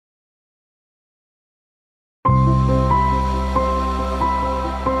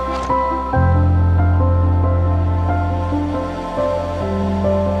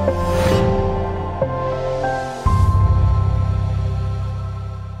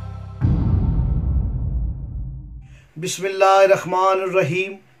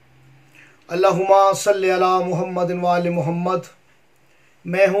बिस्मिल्लाहिर्रहमानिर्रहीम। अल्लाहुम्मा सल्लि अला मुहम्मद व आले मुहम्मद।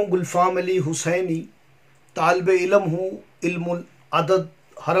 मैं हूँ गुलफाम अली हुसैनी, तालिब इल्म हूँ इल्मुल अदद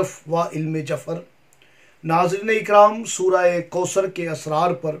हरफ व इल्म जफ़र। नाज़रीन इकराम, सूरह कोसर के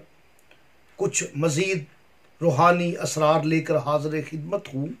असरार पर कुछ मज़ीद रूहानी असरार लेकर हाज़िर खिदमत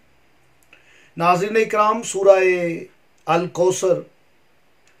हूँ। नाज़रीन इकराम, सूरह अल कोसर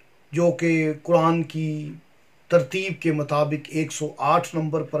जो कि कुरान की तरतीब के मुताबिक 108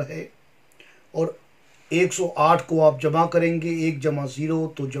 नंबर पर है और 108 को आप जमा करेंगे, 1 जमा 0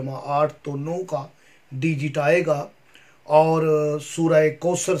 तो जमा 8 तो 9 का डिजिट आएगा। और सूरह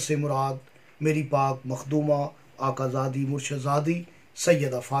कोसर से मुराद मेरी पाक मखदूमा आकाज़ादी मुर्शदादी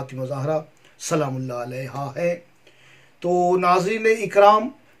सैयदा फ़ातिमा ज़हरा सलामुल्लाह अलैहा है। तो नाज़रीन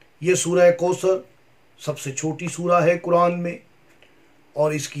इकराम, ये सूरह कोसर सबसे छोटी सूरा है कुरान में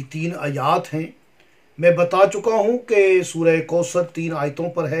और इसकी 3 आयात हैं। मैं बता चुका हूँ कि सूरह कोसर 3 आयतों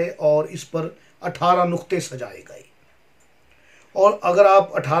पर है और इस पर 18 नुक्ते सजाए गए। और अगर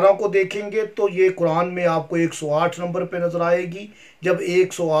आप 18 को देखेंगे तो ये कुरान में आपको 108 नंबर पे नज़र आएगी। जब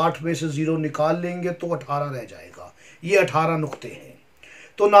 108 में से 0 निकाल लेंगे तो 18 रह जाएगा। ये 18 नुक्ते हैं।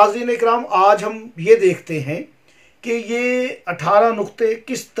 तो नाज़रीन इकराम, आज हम ये देखते हैं कि ये 18 नुक्ते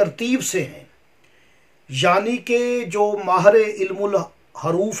किस तरतीब से हैं। यानी कि जो माहिर इल्मुल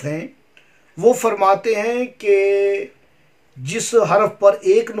हरूफ हैं वो फरमाते हैं कि जिस हरफ पर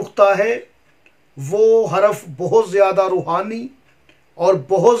 1 नुक्ता है वो हरफ बहुत ज़्यादा रूहानी और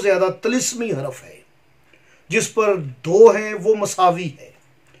बहुत ज़्यादा तिलिस्मी हरफ है। जिस पर 2 हैं वो मसावी है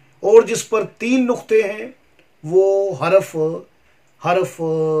और जिस पर 3 नुक्ते हैं वो हरफ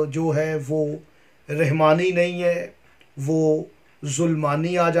जो है वो रहमानी नहीं है, वो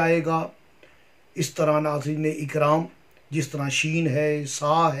जुल्मानी आ जाएगा। इस तरह नाज़रीन इकराम, जिस तरह शीन है,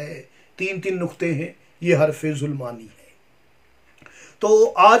 सा है, 3 नुक्ते हैं, ये हरफ जुल्मानी है। तो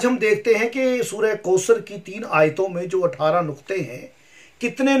आज हम देखते हैं कि सूरह कोसर की 3 आयतों में जो 18 नुक्ते हैं,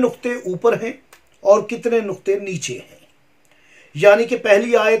 कितने नुक्ते ऊपर हैं और कितने नुक्ते नीचे हैं। यानी कि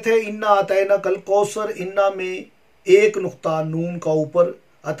पहली आयत है इन्ना अतैना कल कौसर। इन्ना में 1 नुक्ता नून का ऊपर,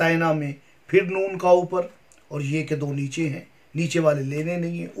 अतैना में फिर नून का ऊपर, और ये के 2 नीचे हैं। नीचे वाले लेने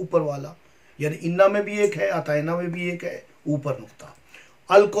नहीं है, ऊपर वाला, यानी इन्ना में भी 1 है, अतैना में भी 1 है, ऊपर नुक्ता।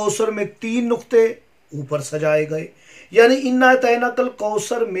 अल कौसर में 3 नुक्ते ऊपर सजाए गए। यानी इन्ना अतैना कल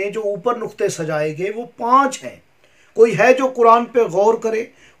कौसर में जो ऊपर नुक्ते सजाए गए वो 5 हैं। कोई है जो कुरान पे गौर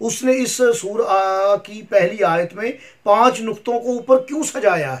करे, उसने इस सूरह की पहली आयत में 5 नुक्तों को ऊपर क्यों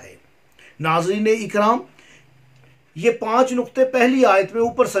सजाया है। नाज़रीन इकराम, ये 5 नुक्ते पहली आयत में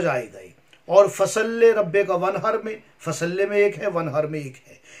ऊपर सजाए गए और फसल्ले रब्बे का वनहर में, फसल्ले में 1 है, वनहर में 1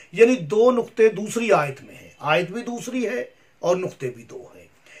 है, यानी 2 नुक्ते दूसरी आयत में है। आयत भी दूसरी है और नुक्ते भी 2 हैं।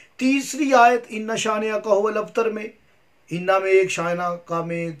 तीसरी आयत इन्ना शानिया का हो अलअब्तर में, इन्ना में 1, शाना का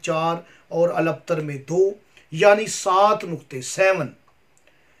में 4 और अलअब्तर में 2, यानी 7 नुक्ते, 7।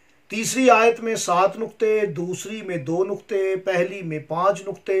 तीसरी आयत में 7 नुक्ते, दूसरी में 2 नुक्ते, पहली में 5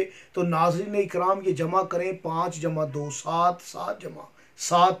 नुक्ते। तो नाज़रीन इकराम, ये जमा करें, 5 जमा 2 7, 7 जमा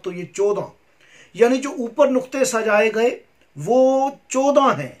 7 तो ये 14, यानी जो ऊपर नुक्ते सजाए गए वो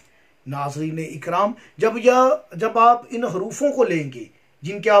 14 हैं। नाज़रीन इकराम, जब आप इन हरूफों को लेंगे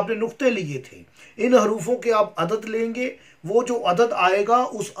जिनके आपने नुक्ते लिए थे, इन हरूफों के आप अदद लेंगे, वो जो अदद आएगा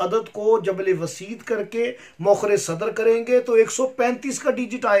उस अदद को जबल वसीत करके मौखरे सदर करेंगे तो 135 का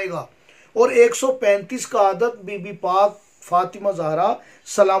डिजिट आएगा। और 135 का अदद बीबी पाक फातिमा ज़हरा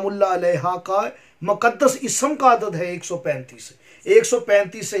सलामुल्लाह अलैहा का मुक़द्दस इसम का अदद है।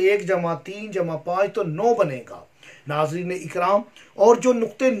 135 से 1 जमा 3 जमा 5 तो 9 बनेगा। नाज़रीन इकराम, और जो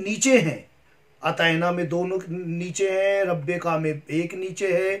नुक्ते नीचे हैं, अतैना में 2 नीचे हैं, रब्बे का में 1 नीचे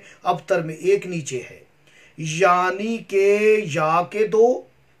है, अब्तर में 1 नीचे है, यानी के या के 2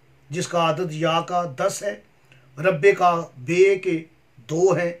 जिसका आदद या का 10 है, रब्बे का बे के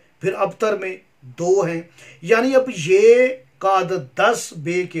 2 हैं, फिर अब्तर में 2 हैं, यानी अब ये का आदद 10,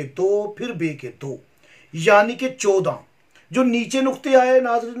 बे के 2, फिर बे के 2, यानी कि 14। जो नीचे नुक्ते आए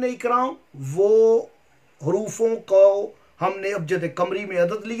नाज़रीन इकराम, वो हरूफों को हमने अबजद कमरी में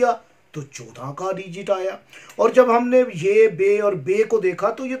अदद लिया तो 14 का डिजिट आया। और जब हमने ये बे और बे को देखा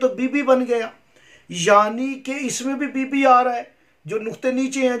तो ये तो बीबी बन गया, यानी कि इसमें भी बीबी आ रहा है। जो नुक्ते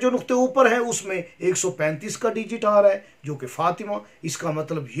नीचे हैं, जो नुक्ते ऊपर हैं, उसमें 135 का डिजिट आ रहा है जो कि फातिमा। इसका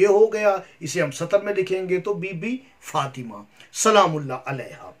मतलब ये हो गया, इसे हम सतर में लिखेंगे तो बीबी फातिमा सलामुल्लाह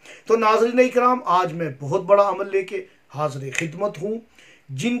अलैहा। तो नाज़रीन इकराम, आज मैं बहुत बड़ा अमल लेके हाज़िर खिदमत हूँ।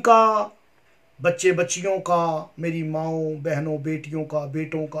 जिनका बच्चे बच्चियों का, मेरी माओं बहनों बेटियों का,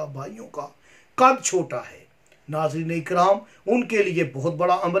 बेटों का, भाइयों का कद छोटा है, नाज़रीन इकराम, उनके लिए बहुत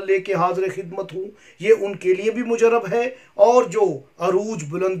बड़ा अमल लेके हाज़िर खिदमत हूँ। ये उनके लिए भी मुजरब है, और जो अरूज,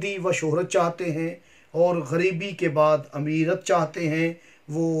 बुलंदी व शोहरत चाहते हैं और गरीबी के बाद अमीरत चाहते हैं,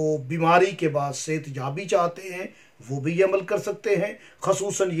 वो बीमारी के बाद सेहतयाबी चाहते हैं, वो भी ये अमल कर सकते हैं।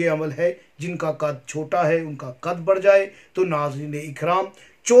 खसूसन ये अमल है जिनका कद छोटा है, उनका कद बढ़ जाए तो नाज़रीन इकराम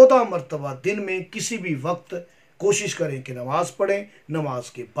 14 मरतबा दिन में किसी भी वक्त कोशिश करें कि नमाज पढ़ें। नमाज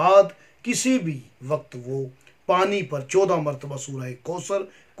के बाद किसी भी वक्त वो पानी पर 14 मरतबा सूरह कोसर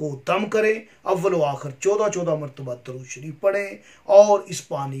को दम करें, अव्वल व आखिर 14 मरतबा दरूद शरीफ पढ़ें, और इस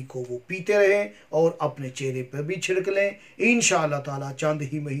पानी को वो पीते रहें और अपने चेहरे पर भी छिड़क लें। इंशाअल्लाह ताला चंद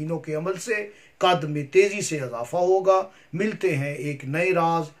ही महीनों के अमल से कद में तेज़ी से इजाफा होगा। मिलते हैं एक नए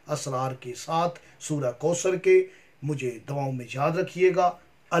राज असरार के साथ सूरह कोसर के। मुझे दुआओं में याद रखिएगा।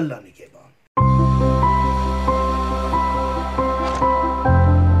 अल्लाह निगहबान।